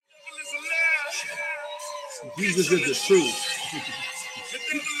Jesus is the truth.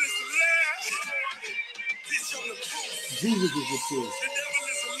 Jesus is the truth.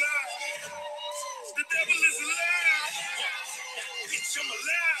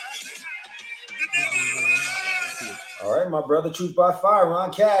 All right, my brother, Truth by Fire,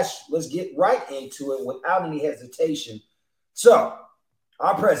 Ron Cash. Let's get right into it without any hesitation. So,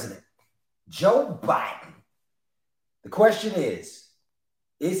 our president, Joe Biden. The question is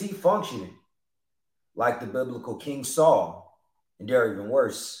he functioning like the biblical King Saul, and dare even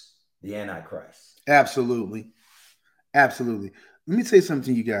worse, the Antichrist? Absolutely. Absolutely. Let me say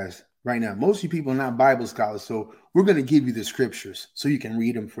something to you guys right now. Most of you people are not Bible scholars, so we're going to give you the scriptures so you can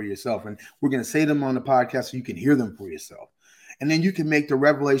read them for yourself. And we're going to say them on the podcast so you can hear them for yourself. And then you can make the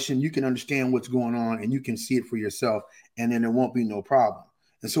revelation, you can understand what's going on, and you can see it for yourself, and then there won't be no problem.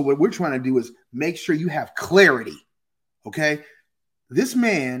 And so what we're trying to do is make sure you have clarity, okay? This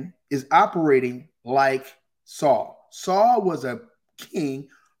man is operating like Saul. Saul was a king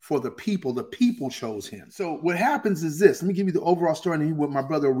for the people. The people chose him. So what happens is this. Let me give you the overall story, and what my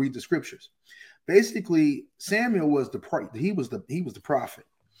brother will read the scriptures. Basically, Samuel was the prophet.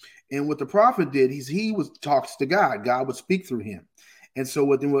 And what the prophet did, he talks to God. God would speak through him. And so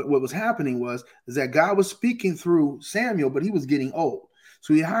what was happening is that God was speaking through Samuel, but he was getting old.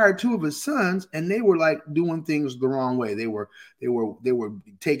 So he hired two of his sons, and they were like doing things the wrong way. They were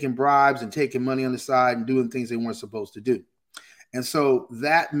taking bribes and taking money on the side and doing things they weren't supposed to do. And so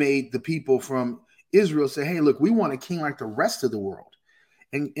that made the people from Israel say, hey, look, we want a king like the rest of the world.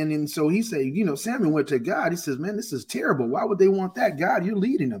 And so he said, Samuel went to God. He says, man, this is terrible. Why would they want that? God, you're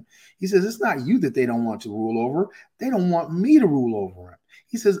leading them. He says, it's not you that they don't want to rule over. They don't want me to rule over them.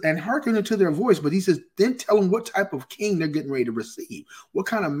 He says, and hearken unto their voice. But he says, then tell them what type of king they're getting ready to receive. What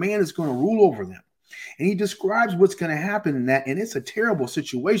kind of man is going to rule over them? And he describes what's going to happen in that. And it's a terrible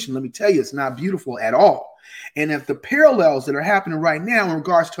situation. Let me tell you, it's not beautiful at all. And if the parallels that are happening right now in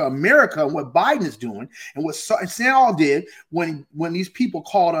regards to America and what Biden is doing and what Saul did when these people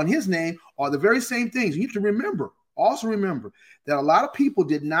called on his name are the very same things. You have to also remember that a lot of people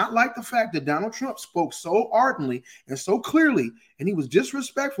did not like the fact that Donald Trump spoke so ardently and so clearly, and he was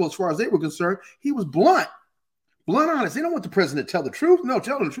disrespectful as far as they were concerned. He was blunt honest. They don't want the president to tell the truth. No,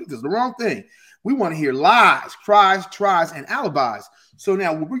 telling the truth is the wrong thing. We want to hear lies, cries, tries, and alibis. So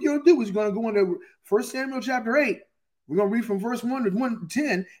now what we're going to do is we're going to go into 1 Samuel chapter 8. We're going to read from verse 1 to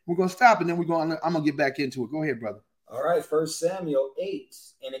 10. We're going to stop, and then I'm going to get back into it. Go ahead, brother. All right, 1 Samuel 8.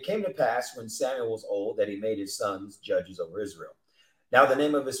 And it came to pass when Samuel was old that he made his sons judges over Israel. Now the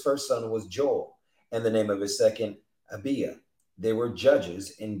name of his first son was Joel, and the name of his second Abiah. They were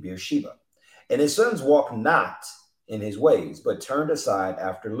judges in Beersheba. And his sons walked not in his ways, but turned aside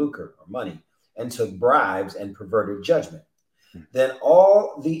after lucre or money, and took bribes and perverted judgment. Then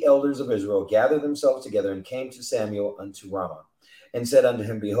all the elders of Israel gathered themselves together and came to Samuel unto Ramah, and said unto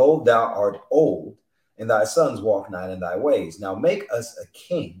him, Behold, thou art old, and thy sons walk not in thy ways. Now make us a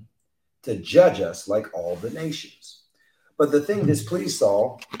king to judge us like all the nations. But the thing displeased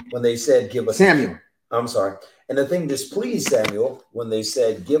Saul when they said, Give us Samuel. And the thing displeased Samuel when they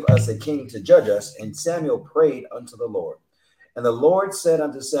said, Give us a king to judge us. And Samuel prayed unto the Lord. And the Lord said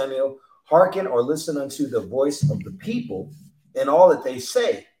unto Samuel, Hearken or listen unto the voice of the people in all that they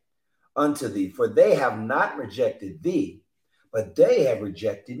say unto thee, for they have not rejected thee, but they have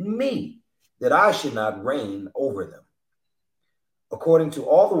rejected me, that I should not reign over them, according to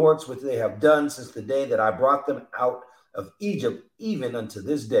all the works which they have done since the day that I brought them out of Egypt, even unto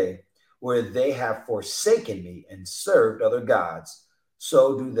this day, where they have forsaken me and served other gods,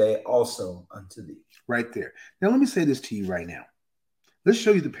 so do they also unto thee. Right there. Now, let me say this to you right now. Let's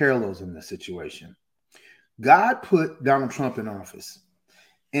show you the parallels in this situation. God put Donald Trump in office,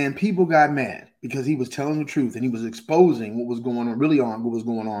 and people got mad because he was telling the truth and he was exposing what was going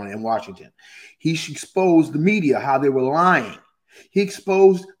on in Washington. He exposed the media, how they were lying. He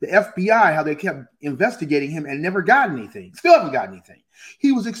exposed the FBI, how they kept investigating him and never got anything. Still haven't got anything.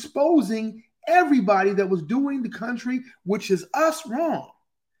 He was exposing everybody that was doing the country, which is us, wrong.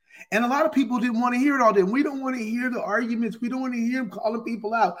 And a lot of people didn't want to hear it all day. We don't want to hear the arguments. We don't want to hear him calling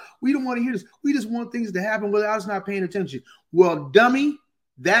people out. We don't want to hear this. We just want things to happen without us not paying attention. Well, dummy,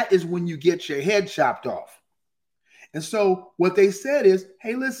 that is when you get your head chopped off. And so what they said is,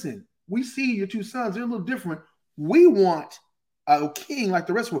 hey, listen, we see your two sons. They're a little different. We want a king like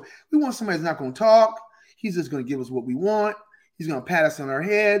the rest of the world. We want somebody that's not going to talk. He's just going to give us what we want. He's going to pat us on our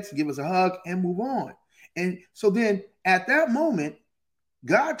heads, give us a hug, and move on. And so then at that moment,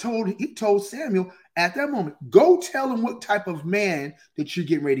 God told Samuel at that moment, go tell him what type of man that you're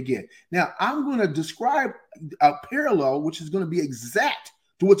getting ready to get. Now, I'm going to describe a parallel, which is going to be exact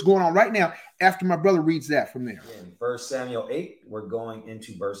to what's going on right now after my brother reads that from there. In 1 Samuel 8, we're going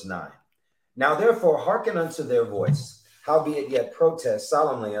into verse 9. Now therefore hearken unto their voice, howbeit yet protest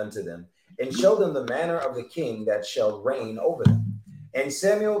solemnly unto them, and show them the manner of the king that shall reign over them. And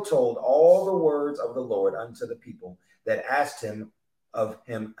Samuel told all the words of the Lord unto the people that asked him of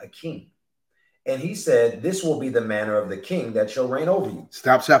him a king. And he said, this will be the manner of the king that shall reign over you.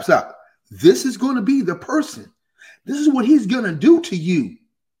 Stop. This is going to be the person. This is what he's going to do to you.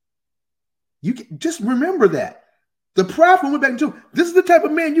 You can, just remember that. The prophet went back to him. This is the type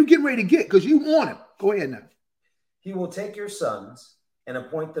of man you getting ready to get because you want him. Go ahead now. He will take your sons and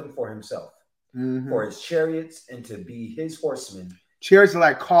appoint them for himself, for his chariots, and to be his horsemen. Chariots are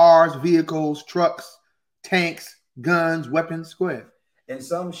like cars, vehicles, trucks, tanks, guns, weapons. Go ahead. And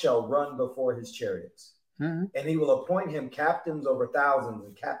some shall run before his chariots. And he will appoint him captains over thousands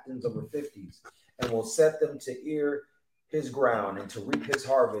and captains over fifties, and will set them to ear his ground and to reap his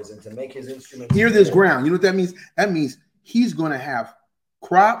harvest and to make his instruments. Hear this ground. You know what that means? That means he's going to have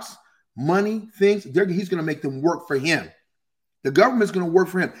crops, money, things. He's going to make them work for him. The government's going to work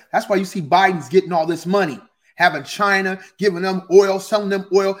for him. That's why you see Biden's getting all this money, having China, giving them oil, selling them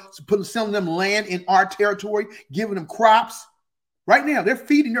land in our territory, giving them crops. Right now, they're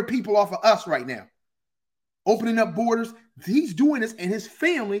feeding their people off of us right now. Opening up borders. He's doing this, and his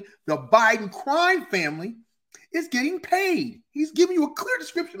family, the Biden crime family, is getting paid. He's giving you a clear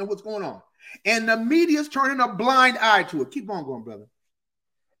description of what's going on. And the media's turning a blind eye to it. Keep on going, brother.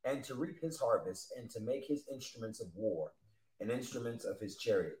 And to reap his harvest, and to make his instruments of war, and instruments of his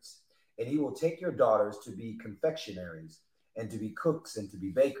chariots. And he will take your daughters to be confectionaries, and to be cooks, and to be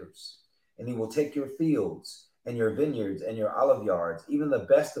bakers. And he will take your fields, and your vineyards, and your olive yards, even the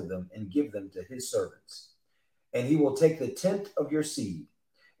best of them, and give them to his servants. And he will take the tenth of your seed,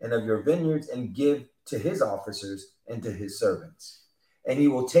 and of your vineyards, and give to his officers and to his servants. And he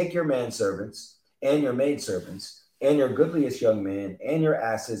will take your manservants, and your maidservants, and your goodliest young man, and your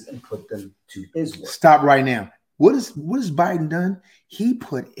asses, and put them to his work. Stop right now. What has Biden done? He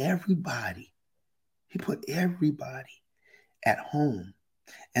put everybody at home.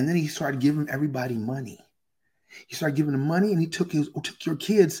 And then he started giving everybody money. He started giving them money, and he took your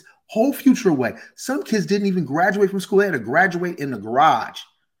kids' whole future away. Some kids didn't even graduate from school. They had to graduate in the garage.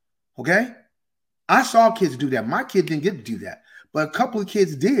 Okay? I saw kids do that. My kid didn't get to do that, but a couple of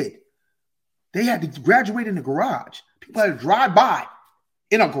kids did. They had to graduate in the garage. People had to drive by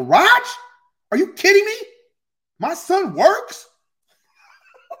in a garage? Are you kidding me? My son works?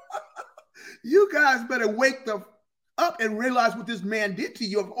 You guys better wake up and realize what this man did to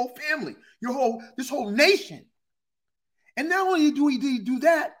your whole family, this whole nation. And not only did he do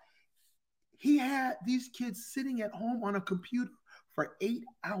that, he had these kids sitting at home on a computer for 8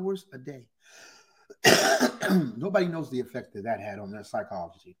 hours a day. Nobody knows the effect that had on their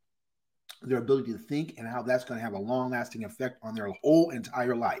psychology, their ability to think, and how that's going to have a long-lasting effect on their whole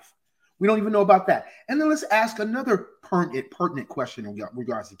entire life. We don't even know about that. And then let's ask another pertinent question in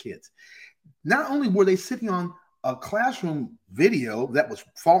regards to kids. Not only were they sitting on a classroom video that was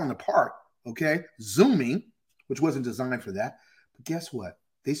falling apart, okay, Zooming, which wasn't designed for that, but guess what?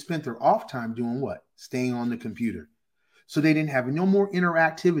 They spent their off time doing what? Staying on the computer. So they didn't have no more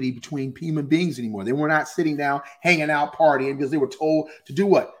interactivity between human beings anymore. They were not sitting down, hanging out, partying, because they were told to do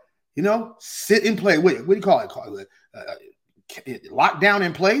what? Sit and play. What do you call it? Locked down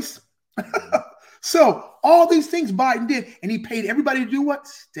in place. So all these things Biden did, and he paid everybody to do what?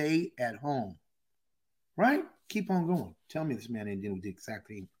 Stay at home. Right? Keep on going. Tell me this man didn't do the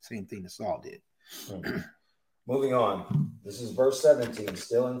exactly same thing that Saul did. Moving on. This is verse 17,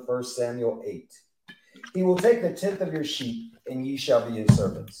 still in 1 Samuel 8. He will take the tenth of your sheep, and ye shall be his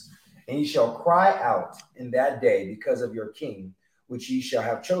servants. And ye shall cry out in that day because of your king, which ye shall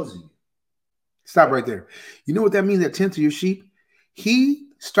have chosen you. Stop right there. You know what that means, that tenth of your sheep? He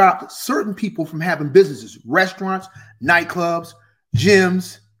stopped certain people from having businesses, restaurants, nightclubs,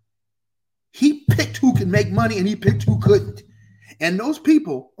 gyms. He picked who could make money, and he picked who couldn't. And those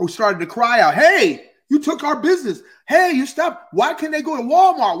people who started to cry out, hey, you took our business. Hey, you stopped. Why can't they go to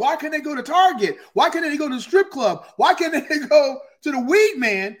Walmart? Why can't they go to Target? Why can't they go to the strip club? Why can't they go to the weed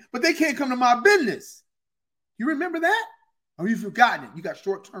man, but they can't come to my business? You remember that? Or you've forgotten it? You got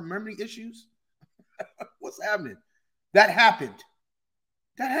short-term memory issues? What's happening? That happened.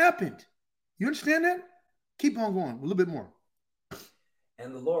 You understand that? Keep on going a little bit more.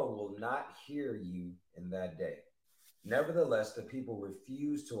 And the Lord will not hear you in that day. Nevertheless, the people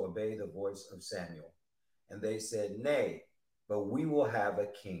refused to obey the voice of Samuel. And they said, nay, but we will have a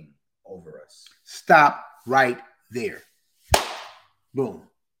king over us. Stop right there. Boom.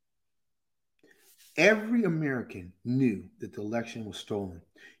 Every American knew that the election was stolen.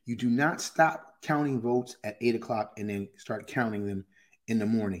 You do not stop counting votes at 8 o'clock and then start counting them in the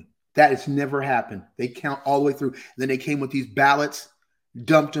morning. That has never happened. They count all the way through. And then they came with these ballots,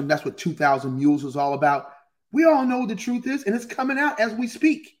 dumped them. That's what 2,000 Mules was all about. We all know what the truth is, and it's coming out as we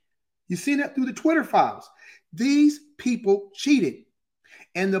speak. You've seen that through the Twitter files. These people cheated.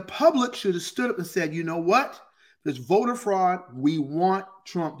 And the public should have stood up and said, you know what? There's voter fraud. We want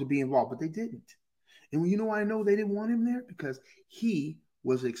Trump to be involved. But they didn't. And you know why I know they didn't want him there? Because he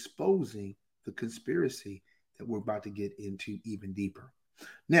was exposing the conspiracy that we're about to get into even deeper.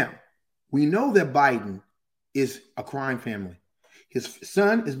 Now, we know that Biden is a crime family. His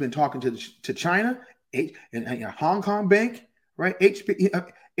son has been talking to China and Hong Kong Bank, right?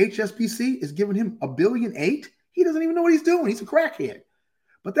 HSBC is giving him $1.8 billion. He doesn't even know what he's doing. He's a crackhead.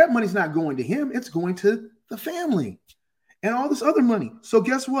 But that money's not going to him. It's going to the family and all this other money. So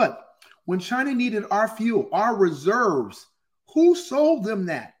guess what? When China needed our fuel, our reserves, who sold them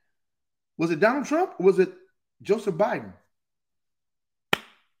that? Was it Donald Trump or was it Joseph Biden?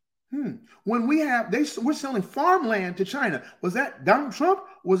 When we're selling farmland to China, was that Donald Trump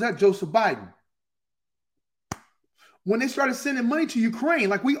or was that Joseph Biden? When they started sending money to Ukraine,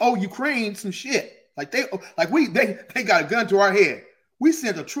 like we owe Ukraine some shit. Like they got a gun to our head. We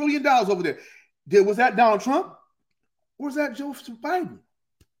sent $1 trillion over there. Was that Donald Trump or was that Joseph Biden?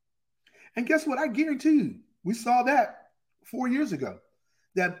 And guess what? I guarantee you, we saw that 4 years ago,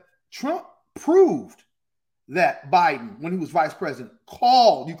 that Trump proved that Biden, when he was vice president,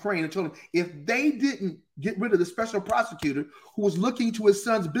 called Ukraine and told him if they didn't get rid of the special prosecutor who was looking into his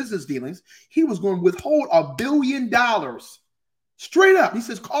son's business dealings, he was going to withhold $1 billion. Straight up. He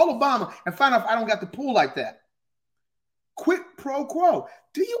says, call Obama and find out if I don't got the pull like that. Quid pro quo.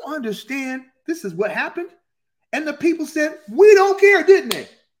 Do you understand this is what happened? And the people said, we don't care, didn't they?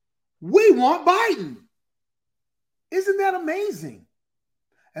 We want Biden. Isn't that amazing?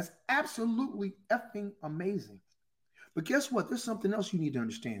 That's absolutely effing amazing. But guess what? There's something else you need to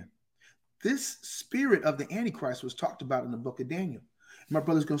understand. This spirit of the Antichrist was talked about in the book of Daniel. My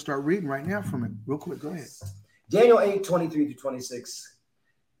brother's going to start reading right now from it. Real quick. Go ahead. Daniel 8:23-26,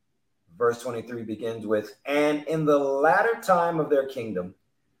 verse 23 begins with, and in the latter time of their kingdom,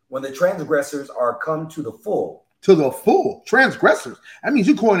 when the transgressors are come to the full. To the full. Transgressors. That means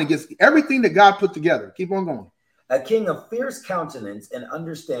you're going against everything that God put together. Keep on going. A king of fierce countenance and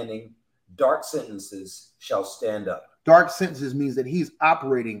understanding dark sentences shall stand up. Dark sentences means that he's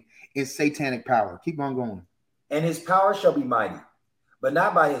operating in satanic power. Keep on going. And his power shall be mighty, but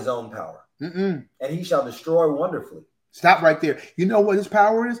not by his own power. And he shall destroy wonderfully. Stop right there. You know what his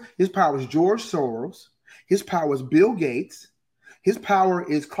power is? His power is George Soros. His power is Bill Gates. His power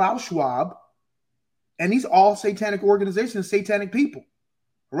is Klaus Schwab. And these all satanic organizations, satanic people.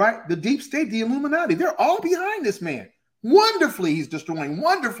 Right? The deep state, the Illuminati, they're all behind this man. Wonderfully, he's destroying.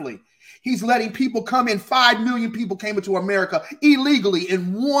 Wonderfully. He's letting people come in. 5 million people came into America illegally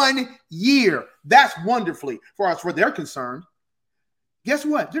in 1 year. That's wonderfully for us, where they're concerned. Guess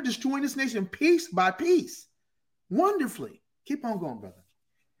what? They're destroying this nation piece by piece. Wonderfully. Keep on going, brother.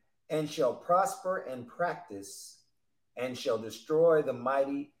 And shall prosper and practice, and shall destroy the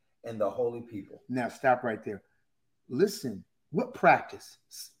mighty and the holy people. Now, stop right there. Listen. What practice?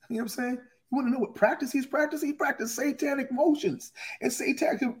 You know what I'm saying? You want to know what practice he's practicing? He practiced satanic motions and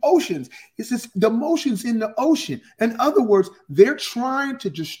satanic oceans. It's just the motions in the ocean. In other words, they're trying to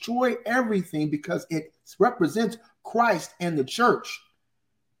destroy everything because it represents Christ and the church.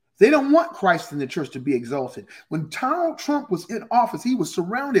 They don't want Christ and the church to be exalted. When Donald Trump was in office, he was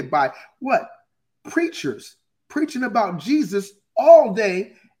surrounded by what? Preachers preaching about Jesus all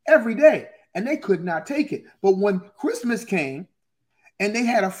day, every day. And they could not take it. But when Christmas came and they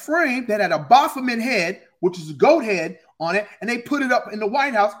had a frame that had a Baphomet head, which is a goat head on it, and they put it up in the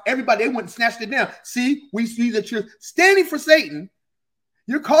White House, everybody, they went and snatched it down. See, we see that you're standing for Satan.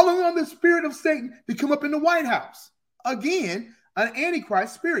 You're calling on the spirit of Satan to come up in the White House. Again, an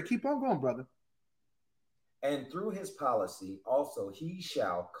Antichrist spirit. Keep on going, brother. And through his policy also he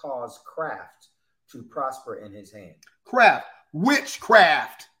shall cause craft to prosper in his hand. Craft.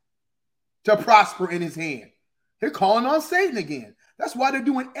 Witchcraft. To prosper in his hand. They're calling on Satan again. That's why they're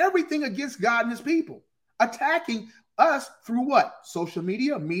doing everything against God and his people. Attacking us through what? Social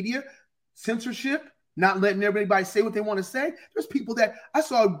media, censorship, not letting everybody say what they want to say. There's people that I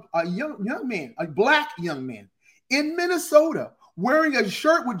saw a young man, a black young man in Minnesota wearing a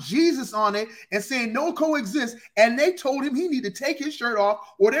shirt with Jesus on it and saying no coexist. And they told him he needed to take his shirt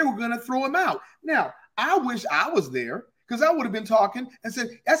off or they were going to throw him out. Now, I wish I was there, because I would have been talking and said,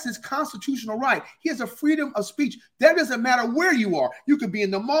 that's his constitutional right. He has a freedom of speech. That doesn't matter where you are. You could be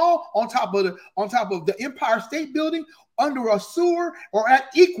in the mall, on top of the Empire State Building, under a sewer, or at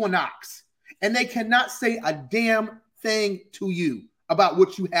Equinox. And they cannot say a damn thing to you about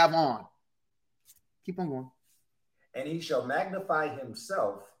what you have on. Keep on going. And he shall magnify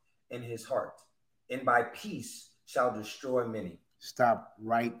himself in his heart, and by peace shall destroy many. Stop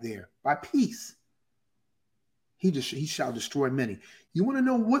right there. By peace. He shall destroy many. You want to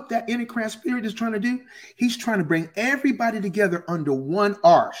know what that Antichrist spirit is trying to do? He's trying to bring everybody together under one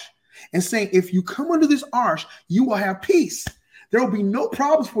arch and saying, if you come under this arch, you will have peace. There will be no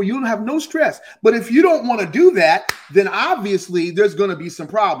problems for you. You'll have no stress. But if you don't want to do that, then obviously there's going to be some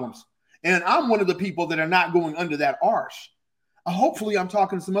problems. And I'm one of the people that are not going under that arch. Hopefully I'm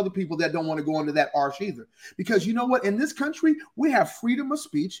talking to some other people that don't want to go under that arch either. Because you know what? In this country, we have freedom of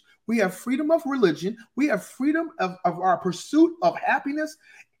speech. We have freedom of religion. We have freedom of our pursuit of happiness,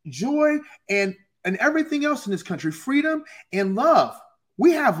 joy, and everything else in this country. Freedom and love.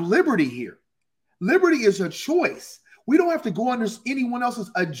 We have liberty here. Liberty is a choice. We don't have to go under anyone else's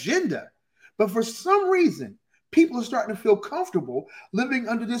agenda. But for some reason, people are starting to feel comfortable living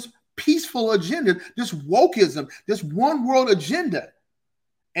under this peaceful agenda, this wokeism, this one world agenda.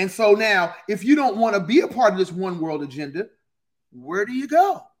 And so now, if you don't want to be a part of this one world agenda, where do you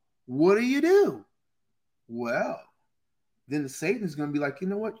go? What do you do? Well, then Satan is going to be like, you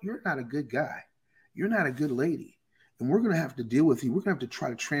know what? You're not a good guy. You're not a good lady. And we're going to have to deal with you. We're going to have to try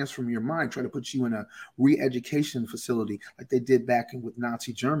to transform your mind, try to put you in a re-education facility like they did back with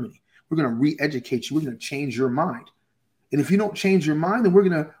Nazi Germany. We're going to re-educate you. We're going to change your mind. And if you don't change your mind, then we're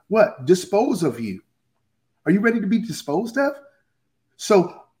going to, what? Dispose of you. Are you ready to be disposed of?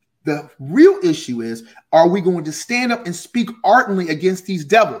 So the real issue is, are we going to stand up and speak ardently against these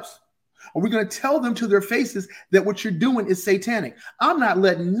devils? Are we going to tell them to their faces that what you're doing is satanic? I'm not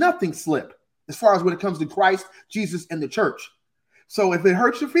letting nothing slip as far as when it comes to Christ, Jesus, and the church. So if it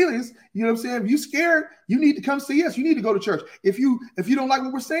hurts your feelings, you know what I'm saying? If you're scared, you need to come see us. You need to go to church. If you don't like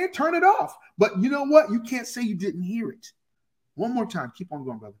what we're saying, turn it off. But you know what? You can't say you didn't hear it. One more time. Keep on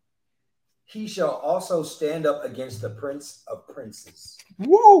going, brother. He shall also stand up against the prince of princes.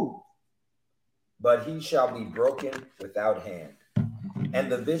 Whoa! But he shall be broken without hand. And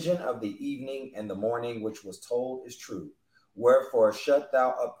the vision of the evening and the morning which was told is true. Wherefore shut thou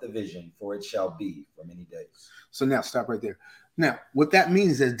up the vision, for it shall be for many days. So now stop right there. Now, what that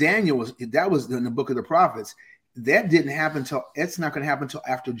means is that was in the book of the prophets. That didn't happen it's not going to happen until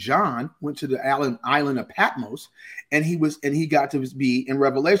after John went to the island of Patmos, and he got to be in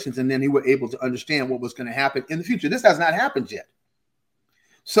Revelations, and then he was able to understand what was going to happen in the future. This has not happened yet.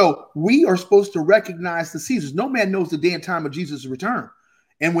 So we are supposed to recognize the seasons. No man knows the day and time of Jesus' return.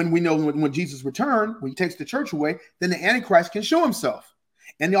 And when we know when Jesus returns, when he takes the church away, then the Antichrist can show himself.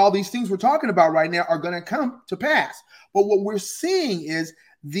 And all these things we're talking about right now are going to come to pass. But what we're seeing is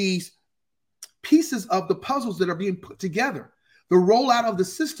these pieces of the puzzles that are being put together, the rollout of the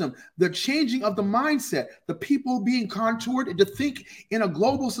system, the changing of the mindset, the people being contoured to think in a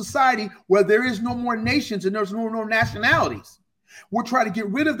global society where there is no more nations and there's no more nationalities. We're trying to get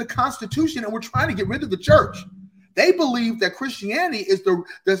rid of the Constitution, and we're trying to get rid of the church. They believe that Christianity is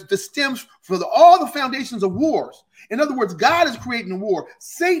the stems for all the foundations of wars. In other words, God is creating a war.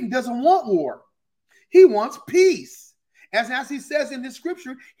 Satan doesn't want war. He wants peace. As he says in this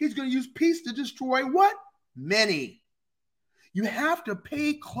scripture, he's going to use peace to destroy what? Many. You have to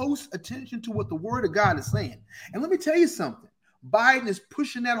pay close attention to what the word of God is saying. And let me tell you something. Biden is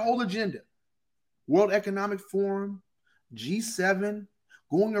pushing that whole agenda. World Economic Forum, G7,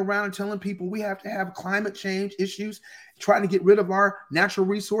 going around and telling people we have to have climate change issues, trying to get rid of our natural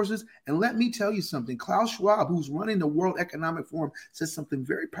resources. And let me tell you something. Klaus Schwab, who's running the World Economic Forum, said something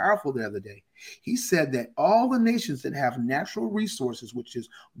very powerful the other day. He said that all the nations that have natural resources, which is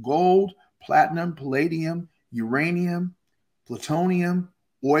gold, platinum, palladium, uranium, plutonium,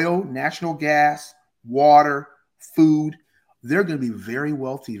 oil, natural gas, water, food, they're going to be very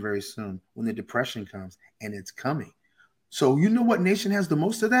wealthy very soon when the depression comes, and it's coming. So you know what nation has the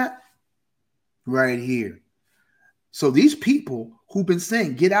most of that? Right here. So these people who've been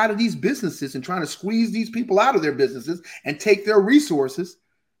saying, get out of these businesses and trying to squeeze these people out of their businesses and take their resources,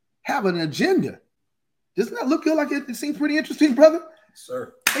 have an agenda. Doesn't that look good? Like it seems pretty interesting, brother?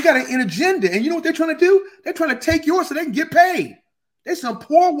 Sir. They got an agenda. And you know what they're trying to do? They're trying to take yours so they can get paid. They're some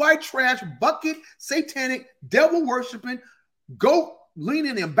poor white trash, bucket, satanic, devil worshiping, goat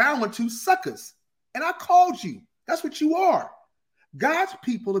leaning and bowing to suckers. And I called you. That's what you are. God's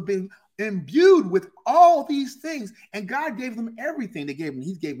people have been imbued with all these things, and God gave them everything. He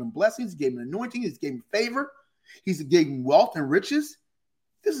gave them blessings, he gave them anointing, he gave them favor. He's giving wealth and riches.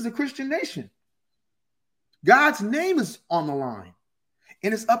 This is a Christian nation. God's name is on the line.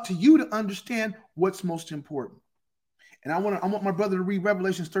 And it's up to you to understand what's most important. And I want my brother to read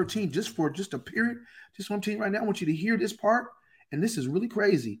Revelation 13 just a period. Just want to tell you right now, I want you to hear this part. And this is really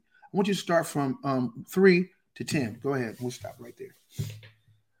crazy. I want you to start from 3 to 10. Go ahead. We'll stop right there.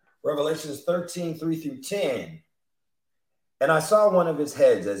 Revelation 13, 3 through 10. And I saw one of his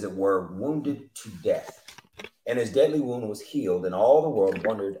heads, as it were, wounded to death. And his deadly wound was healed, and all the world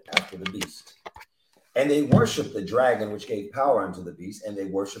wondered after the beast. And they worshiped the dragon, which gave power unto the beast, and they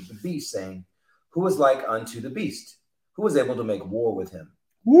worshiped the beast, saying, Who is like unto the beast? Who is able to make war with him?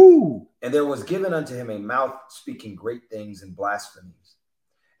 Woo! And there was given unto him a mouth speaking great things and blasphemies.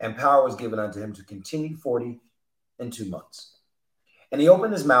 And power was given unto him to continue 42 months. And he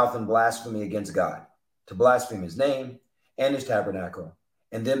opened his mouth in blasphemy against God, to blaspheme his name and his tabernacle,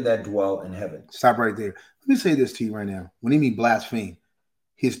 and them that dwell in heaven. Stop right there. Let me say this to you right now. When he mean blaspheme,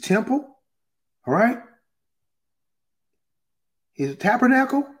 his temple, all right, his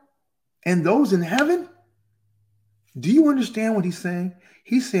tabernacle, and those in heaven. Do you understand what he's saying?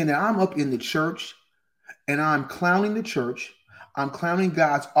 He's saying that I'm up in the church and I'm clowning the church. I'm clowning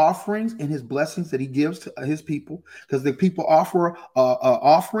God's offerings and his blessings that he gives to his people, because the people offer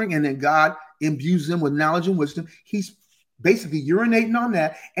offering and then God imbues them with knowledge and wisdom. He's basically urinating on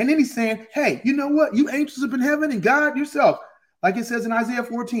that. And then he's saying, hey, you know what? You angels up in heaven and God yourself, like it says in Isaiah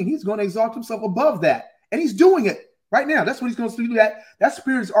 14, he's going to exalt himself above that. And he's doing it right now. That's what he's going to do. That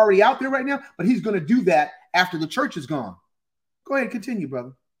spirit is already out there right now, but he's going to do that after the church is gone. Go ahead, continue,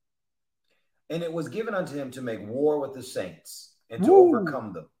 brother. And it was given unto him to make war with the saints and to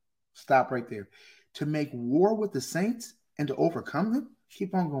overcome them. Stop right there. To make war with the saints and to overcome them?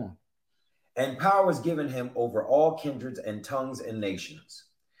 Keep on going. And power was given him over all kindreds and tongues and nations.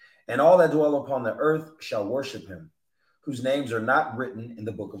 And all that dwell upon the earth shall worship him, whose names are not written in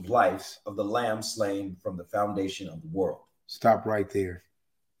the book of life of the Lamb slain from the foundation of the world. Stop right there.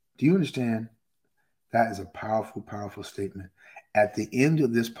 Do you understand? That is a powerful, powerful statement. At the end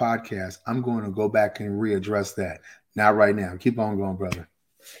of this podcast, I'm going to go back and readdress that. Not right now. Keep on going, brother.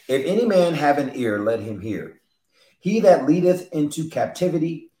 If any man have an ear, let him hear. He that leadeth into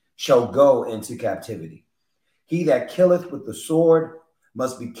captivity shall go into captivity. He that killeth with the sword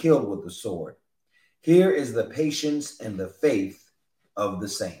must be killed with the sword. Here is the patience and the faith of the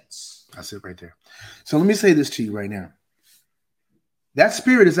saints. That's it right there. So let me say this to you right now. That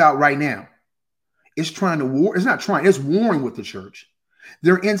spirit is out right now. It's trying to war. It's not trying. It's warring with the church.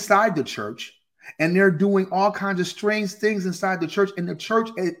 They're inside the church, and they're doing all kinds of strange things inside the church, and the church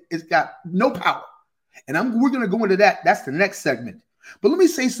has got no power. And we're going to go into that. That's the next segment. But let me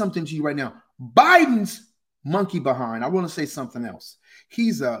say something to you right now. Biden's monkey behind. I want to say something else.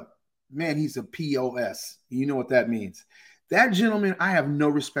 He's a POS. You know what that means. That gentleman, I have no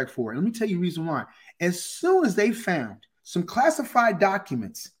respect for. And let me tell you the reason why. As soon as they found some classified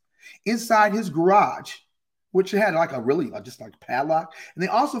documents inside his garage, which had like just like a padlock, and they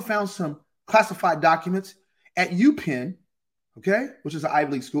also found some classified documents at UPenn, okay, which is an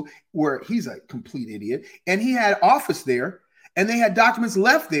Ivy League school, where he's a complete idiot, and he had office there, and they had documents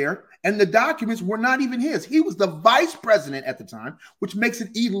left there, and the documents were not even his. He was the vice president at the time, which makes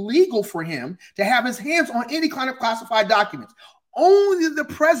it illegal for him to have his hands on any kind of classified documents. Only the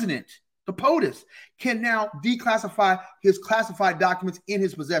president, the POTUS, can now declassify his classified documents in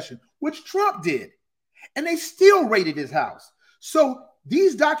his possession, which Trump did. And they still raided his house. So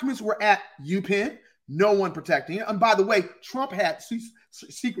these documents were at UPenn, no one protecting it. And by the way, Trump had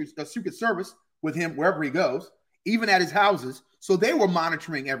Secret Service with him wherever he goes, even at his houses. So they were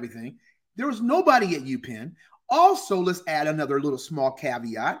monitoring everything. There was nobody at UPenn. Also, let's add another little small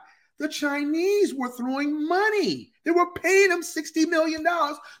caveat. The Chinese were throwing money. They were paying them $60 million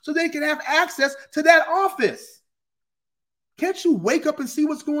so they could have access to that office. Can't you wake up and see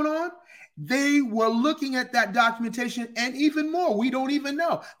what's going on? They were looking at that documentation and even more. We don't even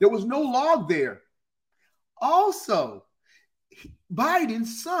know. There was no log there. Also,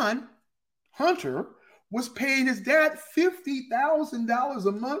 Biden's son, Hunter, was paying his dad $50,000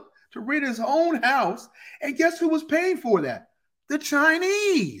 a month to rent his own house. And guess who was paying for that? The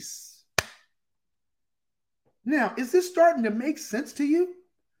Chinese. Now, is this starting to make sense to you?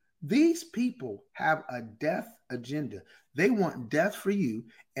 These people have a death agenda. They want death for you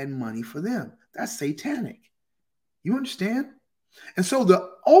and money for them. That's satanic. You understand? And so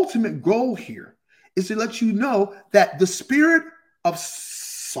the ultimate goal here is to let you know that the spirit of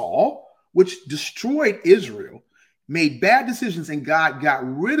Saul, which destroyed Israel, made bad decisions, and God got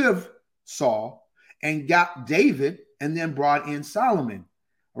rid of Saul and got David and then brought in Solomon.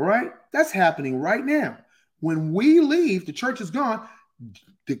 All right? That's happening right now. When we leave, the church is gone.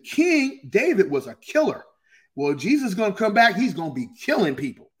 The King David was a killer. Well, Jesus is going to come back. He's going to be killing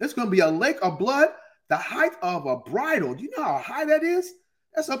people. It's going to be a lake of blood, the height of a bridle. Do you know how high that is?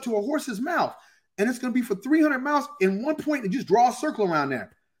 That's up to a horse's mouth. And it's going to be for 300 miles in one point and just draw a circle around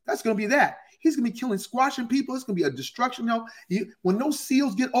there. That's going to be that. He's going to be killing, squashing people. It's going to be a destruction. When those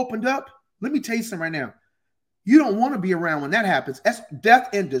seals get opened up, let me tell you something right now. You don't want to be around when that happens. That's death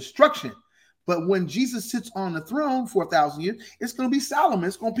and destruction. But when Jesus sits on the throne for 1,000 years, it's going to be Solomon.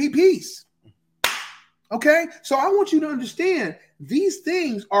 It's going to be peace. Okay? So I want you to understand these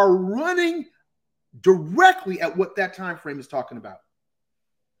things are running directly at what that time frame is talking about.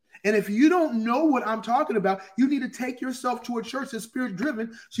 And if you don't know what I'm talking about, you need to take yourself to a church that's spirit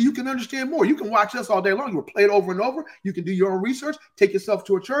driven so you can understand more. You can watch us all day long. You can play it over and over. You can do your own research. Take yourself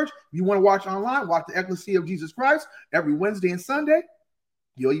to a church. If you want to watch online, watch the Ecclesia of Jesus Christ every Wednesday and Sunday.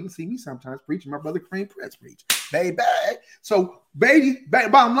 You'll even see me sometimes preaching. My brother Cream Prince preach. Baby. So,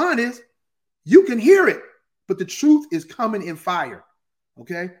 bottom line is you can hear it, but the truth is coming in fire.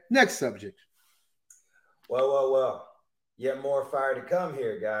 Okay? Next subject. Well. Yet more fire to come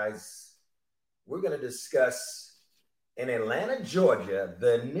here, guys. We're going to discuss in Atlanta, Georgia,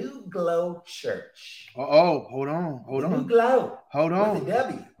 the New Glow Church. Hold on. New Glow. Hold on. With the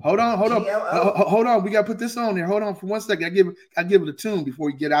W. Hold on. We got to put this on there. Hold on for 1 second. I give it a tune before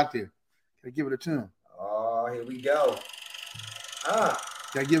we get out there. I give it a tune. Oh, here we go.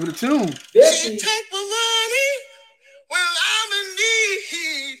 Gotta give it a tune. She take my money when I'm in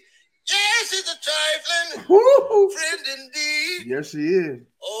need. Yes, it's a trifling friend indeed. Yes, she is.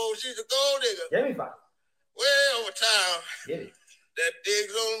 Oh, she's a gold digger. Give me five. Way over town. Get it. That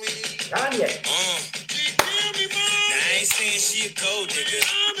digs on me. Kanye. She tell me, Mom. Now, I ain't saying she a gold digger.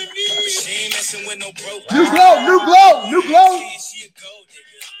 I'm in need. But she ain't messing with no broke. New glow. She a gold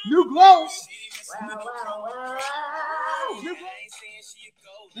digger. New glow. Wow. I ain't saying she a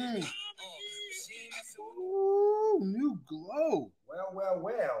gold digger. Ooh, New Glow.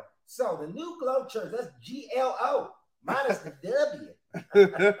 Well. So the New Glow Church, that's GLO minus the W.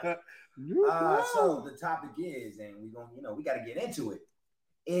 So the topic is, and we're gonna, we got to get into it.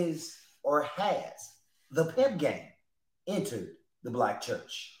 Is or has the Pimp gang entered the Black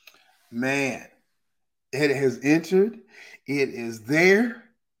church? Man, it has entered. It is there.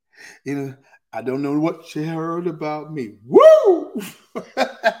 I don't know what you heard about me. Woo!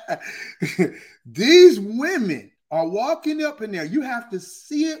 These women are walking up in there. You have to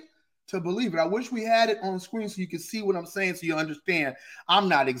see it to believe it. I wish we had it on screen so you can see what I'm saying so you understand. I'm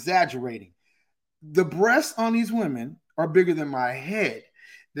not exaggerating. The breasts on these women are bigger than my head.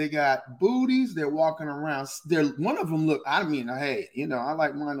 They got booties. They're walking around. One of them look, I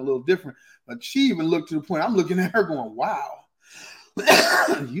like mine a little different, but she even looked to the point, I'm looking at her going, wow,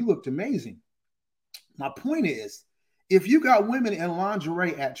 you looked amazing. My point is, if you got women in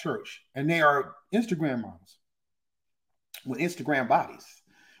lingerie at church and they are Instagram models with Instagram bodies,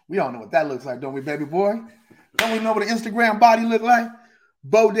 we all know what that looks like, don't we, baby boy? Don't we know what an Instagram body look like?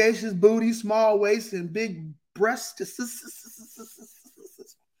 Bodacious booty, small waist, and big breasts.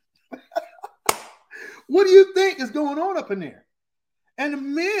 What do you think is going on up in there? And the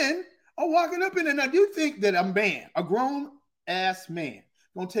men are walking up in there. Now, do you think that a man, a grown-ass man,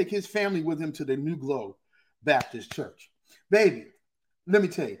 going to take his family with him to the New Glow Baptist Church? Baby, let me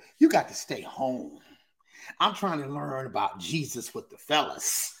tell you, you got to stay home. I'm trying to learn about Jesus with the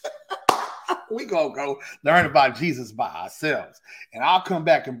fellas. We gonna go learn about Jesus by ourselves. And I'll come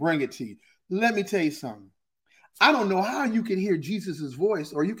back and bring it to you. Let me tell you something. I don't know how you can hear Jesus's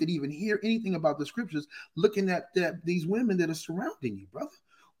voice or you could even hear anything about the scriptures looking at these women that are surrounding you, brother.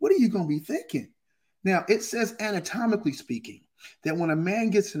 What are you going to be thinking? Now, it says anatomically speaking that when a man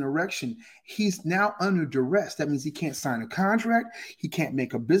gets an erection, he's now under duress. That means he can't sign a contract. He can't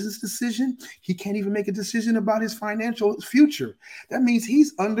make a business decision. He can't even make a decision about his financial future. That means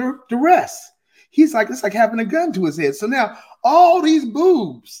he's under duress. It's like having a gun to his head. So now all these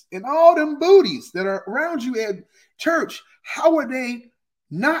boobs and all them booties that are around you at church, how are they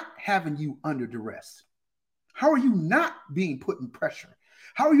not having you under duress? How are you not being put in pressure?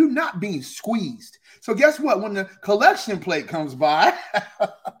 How are you not being squeezed? So guess what? When the collection plate comes by,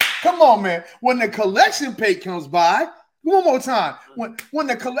 come on, man. When the collection plate comes by, one more time. No, it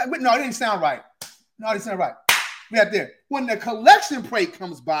didn't sound right. No, it didn't sound right. Right there. When the collection plate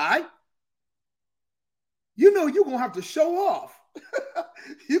comes by, you know you're going to have to show off.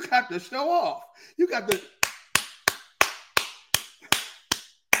 You got to show off. You got to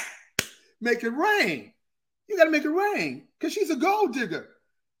make it rain. You got to make it rain because she's a gold digger.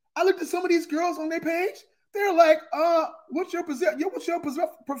 I looked at some of these girls on their page. They're like, what's your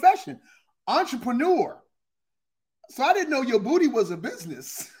profession? Entrepreneur. So I didn't know your booty was a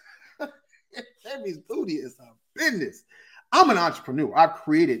business. That means booty is a business. I'm an entrepreneur. I've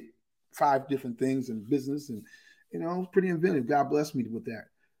created 5 different things in business, and I was pretty inventive. God bless me with that.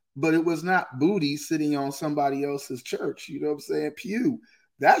 But it was not booty sitting on somebody else's church. You know what I'm saying? Pew.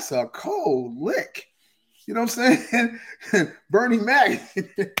 That's a cold lick. You know what I'm saying? Bernie Mac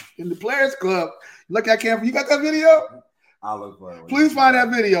in the Players Club. Look, I can't. You got that video? I'll look for it. Please find that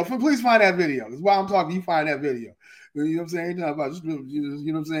video. Please find that video. That's why I'm talking. You find that video. You know what I'm saying? You know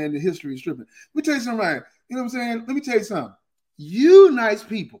what I'm saying? The history of stripping. Let me tell you something, right? You know what I'm saying? Let me tell you something. You nice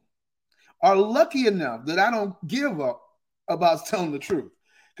people are lucky enough that I don't give up about telling the truth.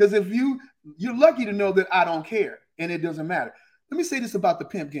 Because if you're lucky to know that I don't care and it doesn't matter. Let me say this about the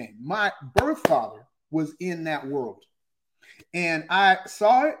pimp game. My birth father was in that world. And I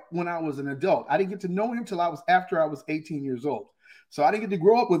saw it when I was an adult. I didn't get to know him till after I was 18 years old. So I didn't get to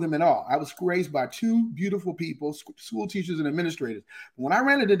grow up with him at all. I was raised by 2 beautiful people, school teachers and administrators. When I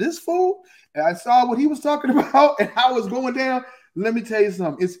ran into this fool and I saw what he was talking about and how it was going down, let me tell you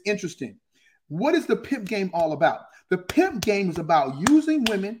something. It's interesting. What is the pimp game all about? The pimp game is about using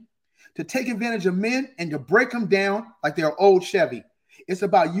women to take advantage of men and to break them down like they're old Chevy. It's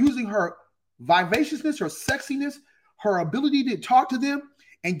about using her vivaciousness, her sexiness, her ability to talk to them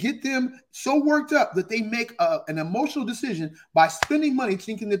and get them so worked up that they make an emotional decision by spending money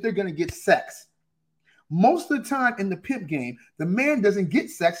thinking that they're going to get sex. Most of the time in the pimp game, the man doesn't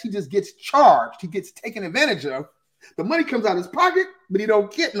get sex. He just gets charged. He gets taken advantage of. The money comes out of his pocket, but he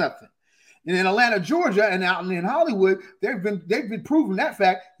don't get nothing. And in Atlanta, Georgia, and out in Hollywood, they've been proving that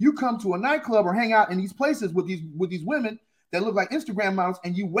fact. You come to a nightclub or hang out in these places with these women that look like Instagram models,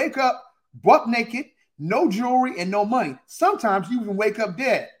 and you wake up butt naked, no jewelry, and no money. Sometimes you even wake up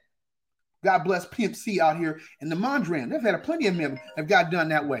dead. God bless Pimp C out here in the Mondrian. They've had plenty of men have got done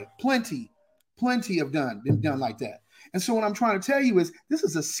that way. Plenty have been done like that. And so what I'm trying to tell you is this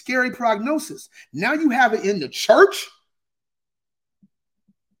is a scary prognosis. Now you have it in the church.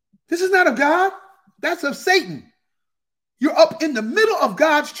 This is not of God. That's of Satan. You're up in the middle of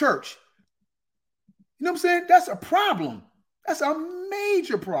God's church. You know what I'm saying? That's a problem. That's a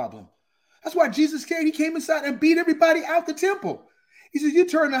major problem. That's why Jesus came. He came inside and beat everybody out the temple. He said, you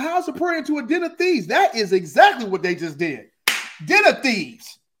turn the house of prayer into a den of thieves. That is exactly what they just did. Den of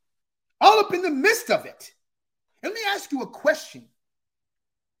thieves. All up in the midst of it. And let me ask you a question.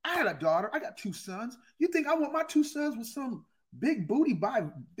 I had a daughter. I got 2 sons. You think I want my 2 sons with some big booty by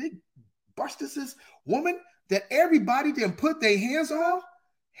big bustesses woman that everybody didn't put their hands on?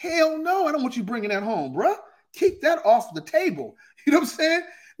 Hell no. I don't want you bringing that home, bruh. Keep that off the table. You know what I'm saying?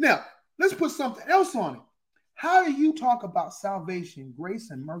 Now, let's put something else on it. How do you talk about salvation, grace,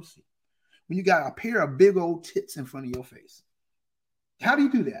 and mercy when you got a pair of big old tits in front of your face? How do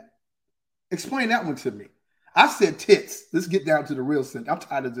you do that? Explain that one to me. I said tits. Let's get down to the real sense. I'm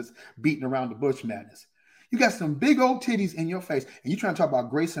tired of this beating around the bush madness. You got some big old titties in your face, and you're trying to talk about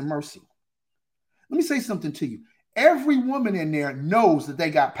grace and mercy. Let me say something to you. Every woman in there knows that they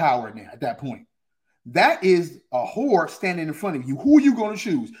got power in there at that point. That is a whore standing in front of you. Who are you going to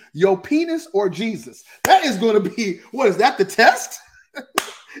choose? Your penis or Jesus? That is going to be, what is that, the test?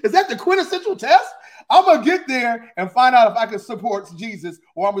 Is that the quintessential test? I'm going to get there and find out if I can support Jesus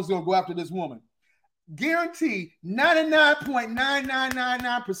or I'm just going to go after this woman. Guarantee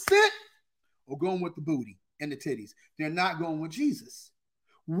 99.9999% are going with the booty and the titties. They're not going with Jesus.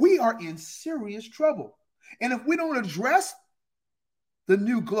 We are in serious trouble. And if we don't address the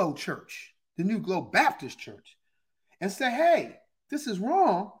New Glow Church, the New Glow Baptist Church, and say, hey, this is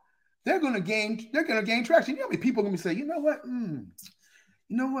wrong, they're going to gain traction. You know how many people are going to say, you know what,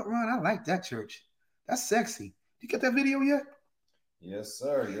 Ron, I like that church. That's sexy. You get that video yet? Yes,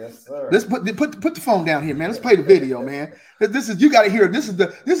 sir. Yes, sir. Let's put the phone down here, man. Let's play the video, man. You got to hear it. This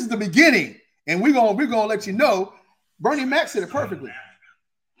is the beginning, and we're gonna let you know. Bernie Mac said it perfectly.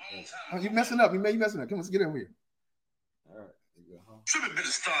 Oh, you messing up. You messing up. Come on, let's get over here. All right. Tripping been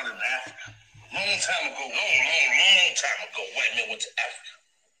started in Africa. Long time ago, white men went to Africa.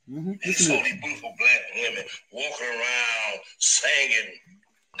 Mm-hmm. And saw these beautiful black women walking around, singing,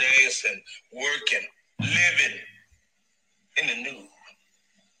 dancing, working, living in the nude.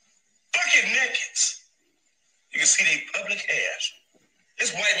 Bucket naked. You can see their public hairs.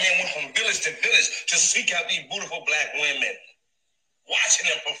 This white man went from village to village to seek out these beautiful black women, watching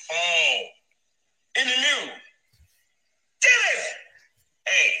them perform in the nude. Did it?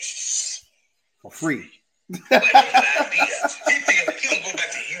 Hey. For free. Like, what's the idea? He thinking he gonna go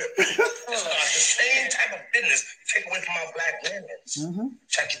back to Europe. Start the same type of business take away from our black women. Mm-hmm.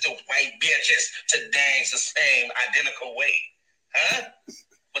 Try to get those white bitches to dance the same identical way. Huh?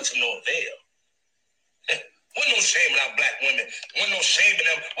 But to no avail. Wasn't no shame no shame in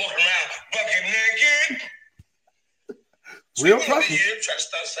them walking around bucket naked. Real tough. Try to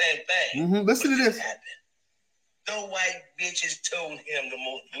start saying things. Listen to this. The white bitches told him the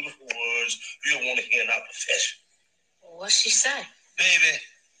most beautiful words you don't want to hear in our profession. What'd she say? Baby,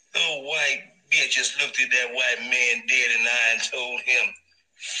 the white bitches looked at that white man dead in the eye and told him,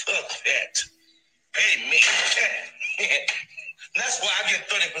 fuck that. Pay me. That's why I get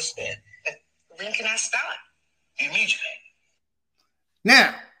 30%. When can I start? Immediately.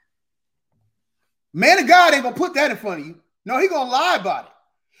 Now, man of God ain't gonna put that in front of you. No, he gonna lie about it.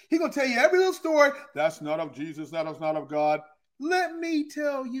 He gonna tell you every little story. That's not of Jesus. That is not of God. Let me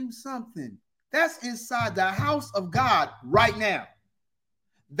tell you something. That's inside the house of God right now.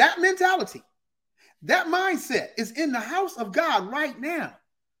 That mentality, that mindset is in the house of God right now.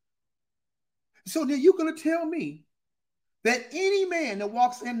 So then you're going to tell me that any man that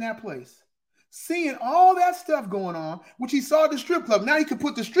walks in that place, seeing all that stuff going on, which he saw at the strip club, now you can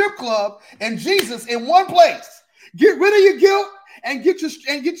put the strip club and Jesus in one place. Get rid of your guilt and get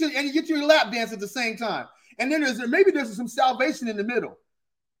your lap dance at the same time. And then there's some salvation in the middle.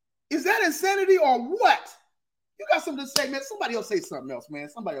 Is that insanity or what? You got something to say, man? Somebody else say something else, man.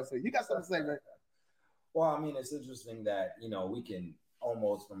 Somebody else say. You got something to say, man? Well, I mean, it's interesting that, we can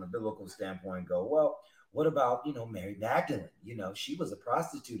almost from a biblical standpoint go, well, what about, Mary Magdalene? She was a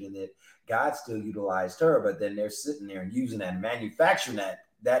prostitute and that God still utilized her, but then they're sitting there and using that and manufacturing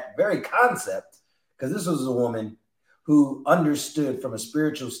that very concept, because this was a woman who understood from a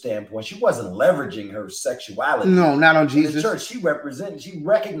spiritual standpoint. She wasn't leveraging her sexuality. No, not on Jesus. In the church, she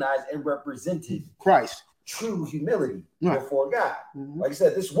recognized and represented Christ. True humility before God. Like I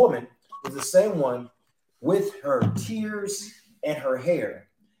said, this woman is the same one with her tears and her hair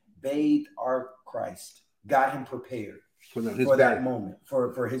bathed our Christ, got him prepared for that moment,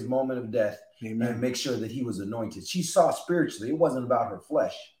 for his moment of death. Amen. And make sure that he was anointed. She saw spiritually. It wasn't about her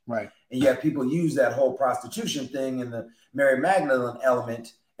flesh. Right. And yet people use that whole prostitution thing and the Mary Magdalene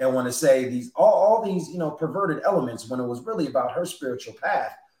element and want to say all these perverted elements when it was really about her spiritual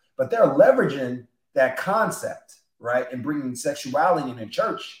path. But they're leveraging that concept, right, and bringing sexuality in the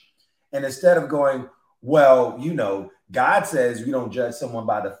church. And instead of going, well, God says we don't judge someone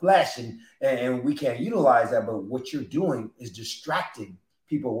by the flesh and we can't utilize that. But what you're doing is distracting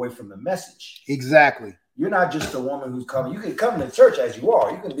people away from the message. Exactly. You're not just a woman who's coming. You can come to church as you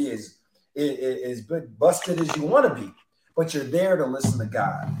are. You can be as busted as you want to be, but you're there to listen to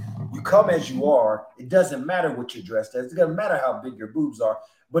God. You come as you are. It doesn't matter what you're dressed as. It doesn't matter how big your boobs are.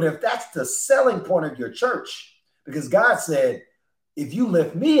 But if that's the selling point of your church, because God said, if you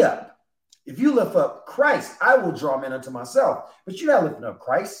lift me up, if you lift up Christ, I will draw men unto myself. But you're not lifting up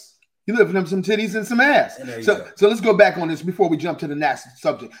Christ. You're lifting up some titties and some ass. So let's go back on this before we jump to the next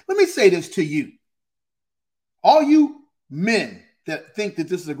subject. Let me say this to you. All you men that think that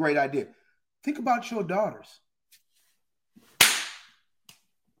this is a great idea, think about your daughters.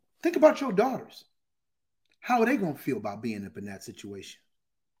 Think about your daughters. How are they going to feel about being up in that situation?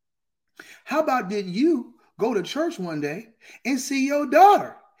 How about did you go to church one day and see your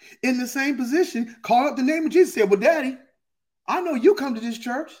daughter in the same position, call up the name of Jesus, say, well, Daddy, I know you come to this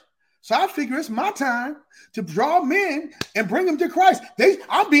church, so I figure it's my time to draw men and bring them to Christ.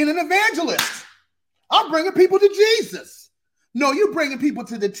 I'm being an evangelist. I'm bringing people to Jesus. No, you're bringing people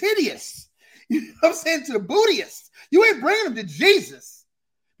to the tittiest. You know what I'm saying? To the bootiest. You ain't bringing them to Jesus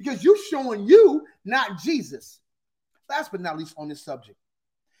because you're showing you, not Jesus. Last but not least on this subject,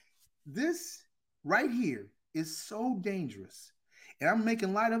 this right here is so dangerous. And I'm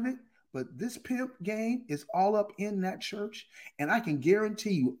making light of it, but this pimp game is all up in that church. And I can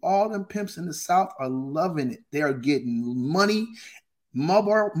guarantee you all them pimps in the South are loving it. They are getting money,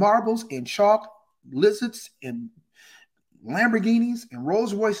 marbles and chalk, lizards and Lamborghinis and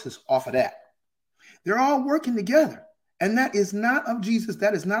Rolls Royces off of that. They're all working together. And that is not of Jesus.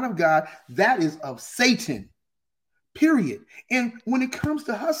 That is not of God. That is of Satan. Period. And when it comes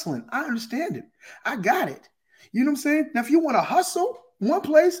to hustling, I understand it. I got it. You know what I'm saying? Now, if you want to hustle one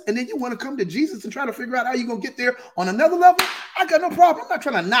place and then you want to come to Jesus and try to figure out how you're going to get there on another level, I got no problem. I'm not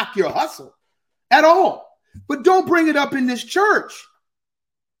trying to knock your hustle at all. But don't bring it up in this church.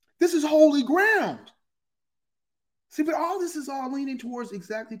 This is holy ground. See, but all this is all leaning towards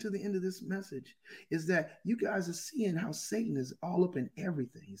exactly to the end of this message is that you guys are seeing how Satan is all up in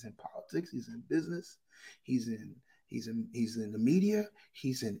everything. He's in politics. He's in business. He's in the media.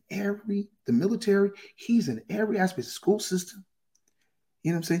 He's in the military. He's in every aspect of the school system.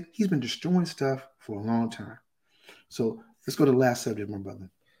 You know what I'm saying? He's been destroying stuff for a long time. So let's go to the last subject, my brother.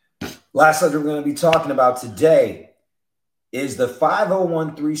 Last subject we're going to be talking about today is the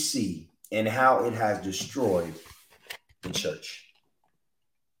 501(c) and how it has destroyed the church.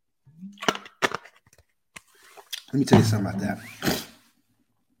 Let me tell you something about that.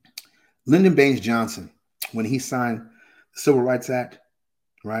 Lyndon B. Johnson, when he signed the Civil Rights Act,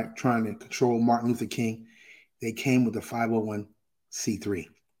 right, trying to control Martin Luther King, they came with the 501c3.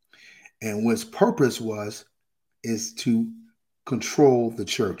 And what's purpose is to control the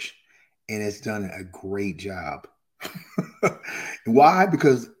church. And it's done a great job. Why?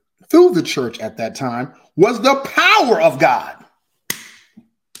 Because through the church at that time was the power of God.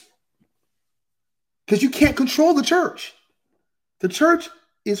 Because you can't control the church. The church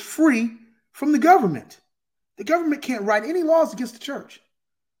is free from the government. The government can't write any laws against the church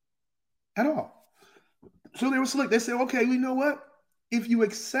at all. So they were select. They said, okay, you know what? If you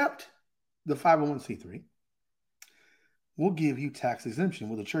accept the 501c3, we'll give you tax exemption.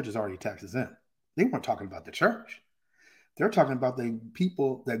 Well, the church is already tax exempt. They weren't talking about the church. They're talking about the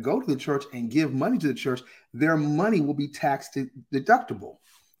people that go to the church and give money to the church. Their money will be tax deductible.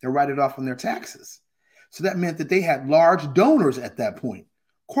 They'll write it off on their taxes. So that meant that they had large donors at that point,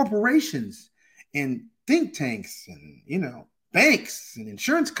 corporations and think tanks and, banks and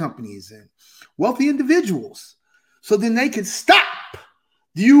insurance companies and wealthy individuals. So then they could stop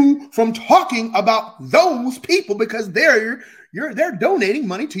you from talking about those people because they're donating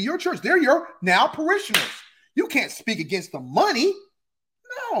money to your church. They're your now parishioners. You can't speak against the money.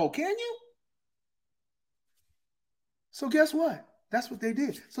 No, can you? So guess what? That's what they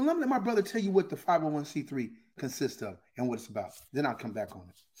did. So let me let my brother tell you what the 501c3 consists of and what it's about. Then I'll come back on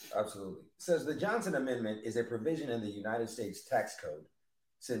it. Absolutely. It says the Johnson Amendment is a provision in the United States Tax Code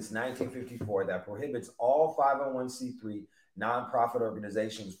since 1954 that prohibits all 501c3 nonprofit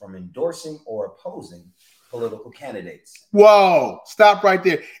organizations from endorsing or opposing political candidates. Whoa, stop right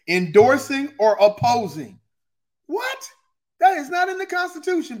there. Endorsing or opposing. What? That is not in the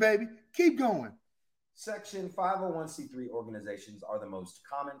Constitution, baby. Keep going. Section 501c3 organizations are the most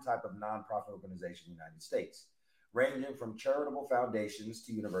common type of nonprofit organization in the United States, ranging from charitable foundations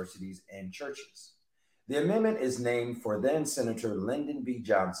to universities and churches. The amendment is named for then Senator Lyndon B.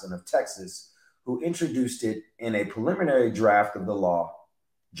 Johnson of Texas, who introduced it in a preliminary draft of the law,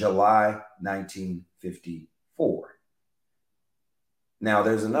 July 1954. Now,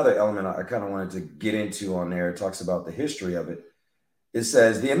 there's another element I kind of wanted to get into on there. It talks about the history of it. It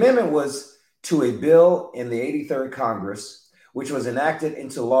says the amendment was to a bill in the 83rd Congress, which was enacted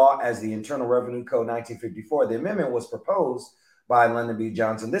into law as the Internal Revenue Code 1954. The amendment was proposed by Lyndon B.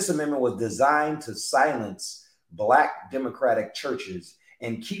 Johnson. This amendment was designed to silence Black Democratic churches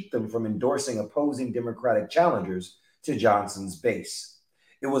and keep them from endorsing opposing Democratic challengers to Johnson's base.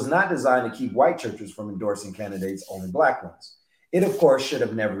 It was not designed to keep white churches from endorsing candidates, only Black ones. It, of course, should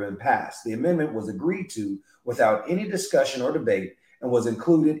have never been passed. The amendment was agreed to without any discussion or debate and was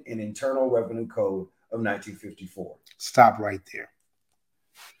included in Internal Revenue Code of 1954. Stop right there.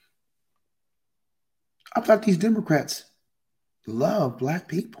 I thought these Democrats love Black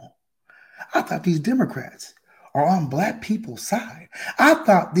people. I thought these Democrats are on Black people's side. I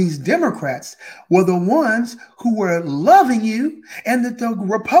thought these Democrats were the ones who were loving you and that the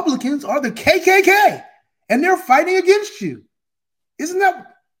Republicans are the KKK and they're fighting against you. Isn't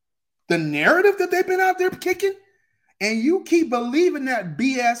that the narrative that they've been out there kicking? And you keep believing that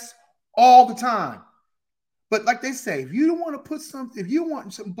BS all the time. But like they say, if you don't want to put something, if you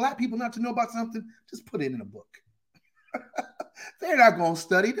want some Black people not to know about something, just put it in a book. They're not going to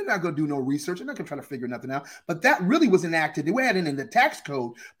study. They're not going to do no research. They're not going to try to figure nothing out. But that really was enacted. They had it in the tax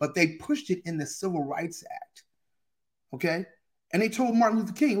code, but they pushed it in the Civil Rights Act. Okay? And they told Martin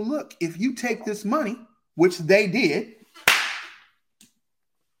Luther King, look, if you take this money, which they did,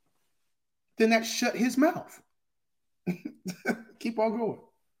 then that shut his mouth. Keep on going.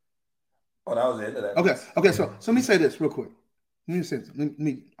 Oh, that was the end of that. Okay. So let me say this real quick. I'm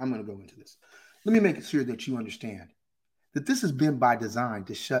going to go into this. Let me make it sure that you understand that this has been by design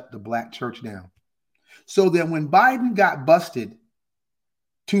to shut the Black church down. So that when Biden got busted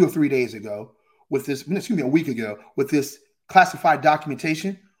 2 or 3 days ago with this, a week ago, with this classified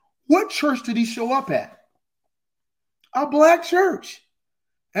documentation, what church did he show up at? A Black church.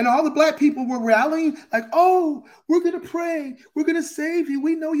 And all the Black people were rallying like, oh, we're going to pray. We're going to save you.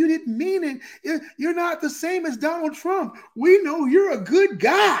 We know you didn't mean it. You're not the same as Donald Trump. We know you're a good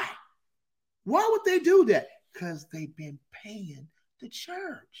guy. Why would they do that? Because they've been paying the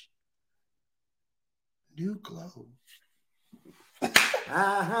church. New clothes.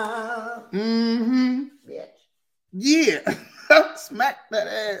 Mm-hmm. Yeah. Smack that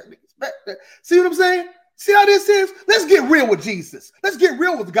ass. Smack that. See what I'm saying? See how this is? Let's get real with Jesus. Let's get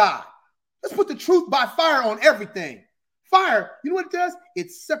real with God. Let's put the truth by fire on everything. Fire, you know what it does?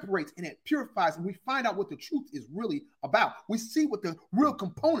 It separates and it purifies, and we find out what the truth is really about. We see what the real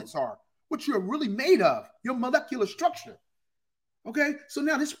components are, what you're really made of, your molecular structure. Okay, so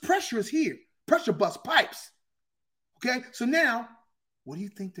now this pressure is here. Pressure bust pipes. Okay, so now, what do you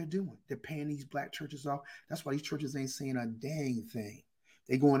think they're doing? They're paying these black churches off. That's why these churches ain't saying a dang thing.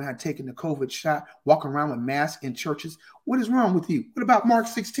 They going out taking the COVID shot, walking around with masks in churches. What is wrong with you? What about Mark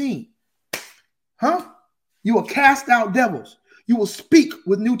 16? Huh? You will cast out devils. You will speak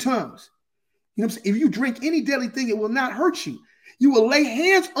with new tongues. You know what I'm saying? If you drink any deadly thing, it will not hurt you. You will lay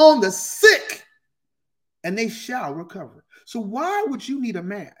hands on the sick and they shall recover. So why would you need a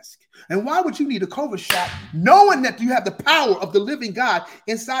mask? And why would you need a COVID shot knowing that you have the power of the living God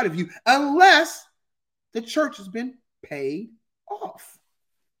inside of you unless the church has been paid off?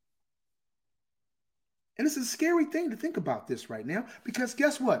 And it's a scary thing to think about this right now because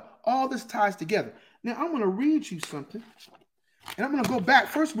guess what? All this ties together. Now, I'm going to read you something. And I'm going to go back.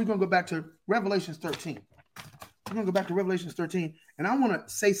 First, we're going to go back to Revelation 13. We're going to go back to Revelation 13. And I want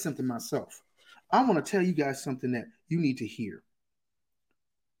to say something myself. I want to tell you guys something that you need to hear.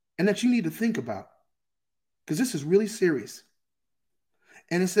 And that you need to think about. Because this is really serious.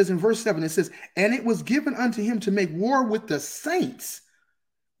 And it says in verse 7, it says, and it was given unto him to make war with the saints.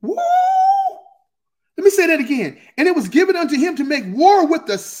 Woo! Let me say that again. And it was given unto him to make war with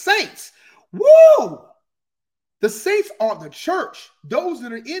the saints. Woo! The saints are the church. Those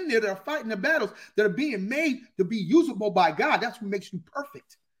that are in there that are fighting the battles that are being made to be usable by God. That's what makes you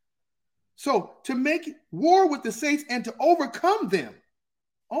perfect. So to make war with the saints and to overcome them.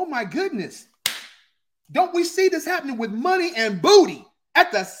 Oh my goodness. Don't we see this happening with money and booty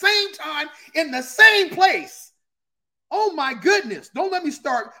at the same time in the same place? Oh my goodness. Don't let me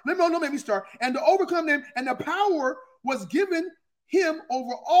start. Don't let me start. And to overcome them, and the power was given him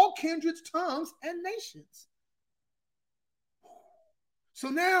over all kindreds, tongues, and nations. So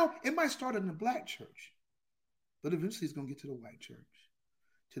now it might start in the black church, but eventually it's going to get to the white church,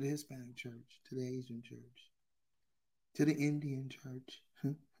 to the Hispanic church, to the Asian church, to the Indian church,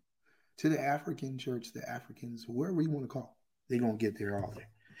 to the African church, the Africans, wherever you want to call it. They're going to get there all there.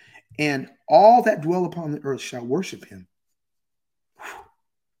 And all that dwell upon the earth shall worship him,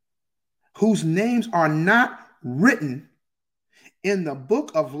 whose names are not written in the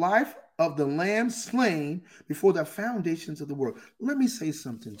book of life of the Lamb slain before the foundations of the world. Let me say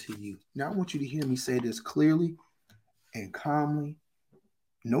something to you. Now, I want you to hear me say this clearly and calmly.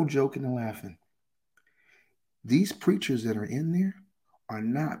 No joking and laughing. These preachers that are in there are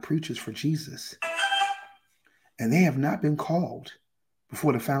not preachers for Jesus. And they have not been called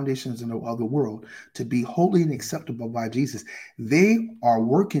before the foundations of the world to be holy and acceptable by Jesus. They are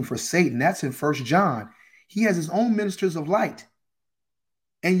working for Satan. That's in 1 John. He has his own ministers of light.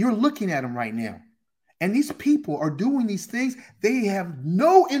 And you're looking at them right now. And these people are doing these things. They have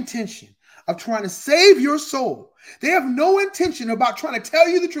no intention of trying to save your soul. They have no intention about trying to tell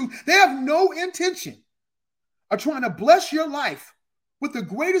you the truth. They have no intention of trying to bless your life with the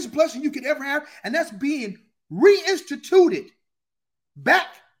greatest blessing you could ever have. And that's being reinstituted back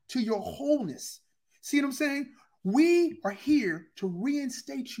to your wholeness. See what I'm saying? We are here to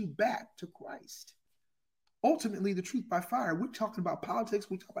reinstate you back to Christ. Ultimately, the truth by fire. We're talking about politics.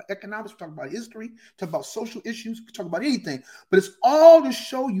 We talk about economics. We talk about history. We talk about social issues. We talk about anything. But it's all to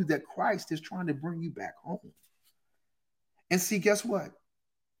show you that Christ is trying to bring you back home. And see, guess what?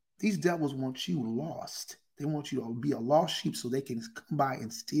 These devils want you lost. They want you to be a lost sheep so they can come by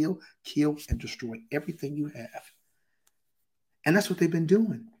and steal, kill, and destroy everything you have. And that's what they've been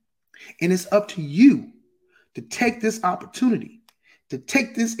doing. And it's up to you to take this opportunity, to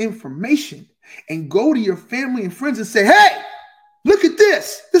take this information and go to your family and friends and say, hey, look at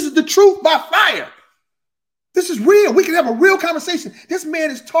this. This is the truth by fire. This is real. We can have a real conversation. This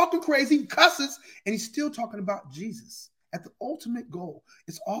man is talking crazy, cusses, and he's still talking about Jesus. At the ultimate goal,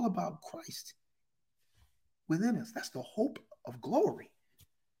 it's all about Christ within us. That's the hope of glory.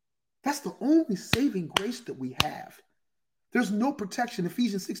 That's the only saving grace that we have. There's no protection.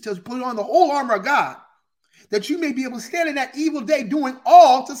 Ephesians 6 tells you, put on the whole armor of God, that you may be able to stand in that evil day, doing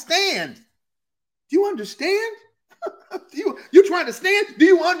all to stand. Do you understand? You're trying to stand? Do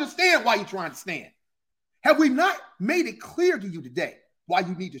you understand why you're trying to stand? Have we not made it clear to you today why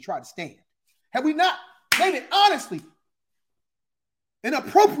you need to try to stand? Have we not made it honestly and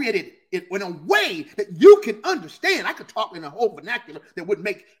appropriated it in a way that you can understand? I could talk in a whole vernacular that would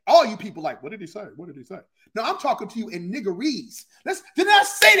make all you people like, what did he say? What did he say? No, I'm talking to you in niggerese. Did I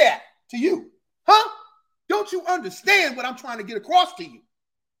say that to you? Huh? Don't you understand what I'm trying to get across to you?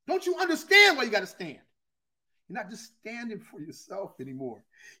 Don't you understand why you got to stand? You're not just standing for yourself anymore.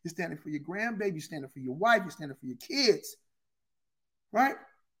 You're standing for your grandbaby. You're standing for your wife. You're standing for your kids. right?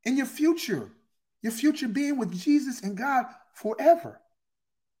 And your future being with Jesus and God forever.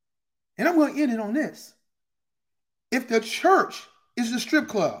 And I'm going to end it on this. If the church is the strip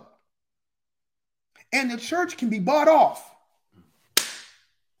club and the church can be bought off,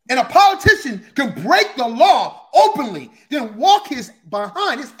 and a politician can break the law openly, then walk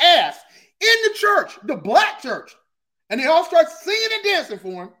behind his ass in the church, the black church, and they all start singing and dancing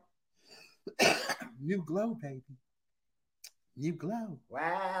for him. New glow, baby. New glow.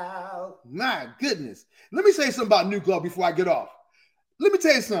 Wow. My goodness. Let me say something about new glow before I get off. Let me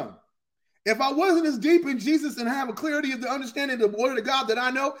tell you something. If I wasn't as deep in Jesus and have a clarity of the understanding of the word of God that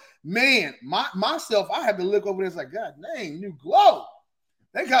I know, man, myself, I had to look over there and say, God dang, new glow.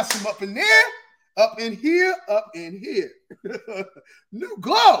 They got some up in there, up in here, up in here. New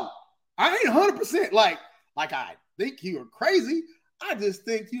glow. I ain't 100% like I think you're crazy. I just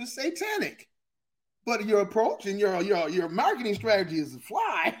think you're satanic. But your approach and your marketing strategy is to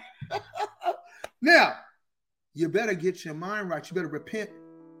fly. Now, you better get your mind right. You better repent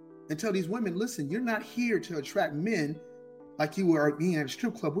and tell these women, listen, you're not here to attract men like you were being at a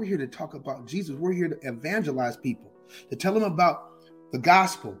strip club. We're here to talk about Jesus. We're here to evangelize people, to tell them about the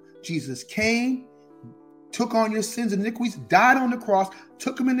gospel. Jesus came, took on your sins and iniquities, died on the cross,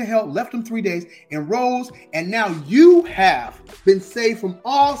 took them into hell, left them 3 days, and rose. And now you have been saved from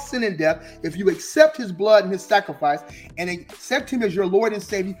all sin and death. If you accept his blood and his sacrifice and accept him as your Lord and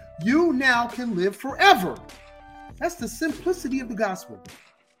Savior, you now can live forever. That's the simplicity of the gospel.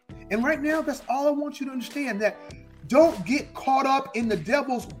 And right now, that's all I want you to understand, that don't get caught up in the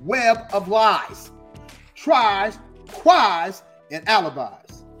devil's web of lies, tries, cries, and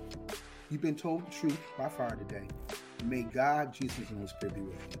alibis. You've been told the truth by fire today. May God, Jesus, and the Holy Spirit be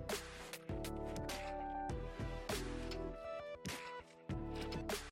with you.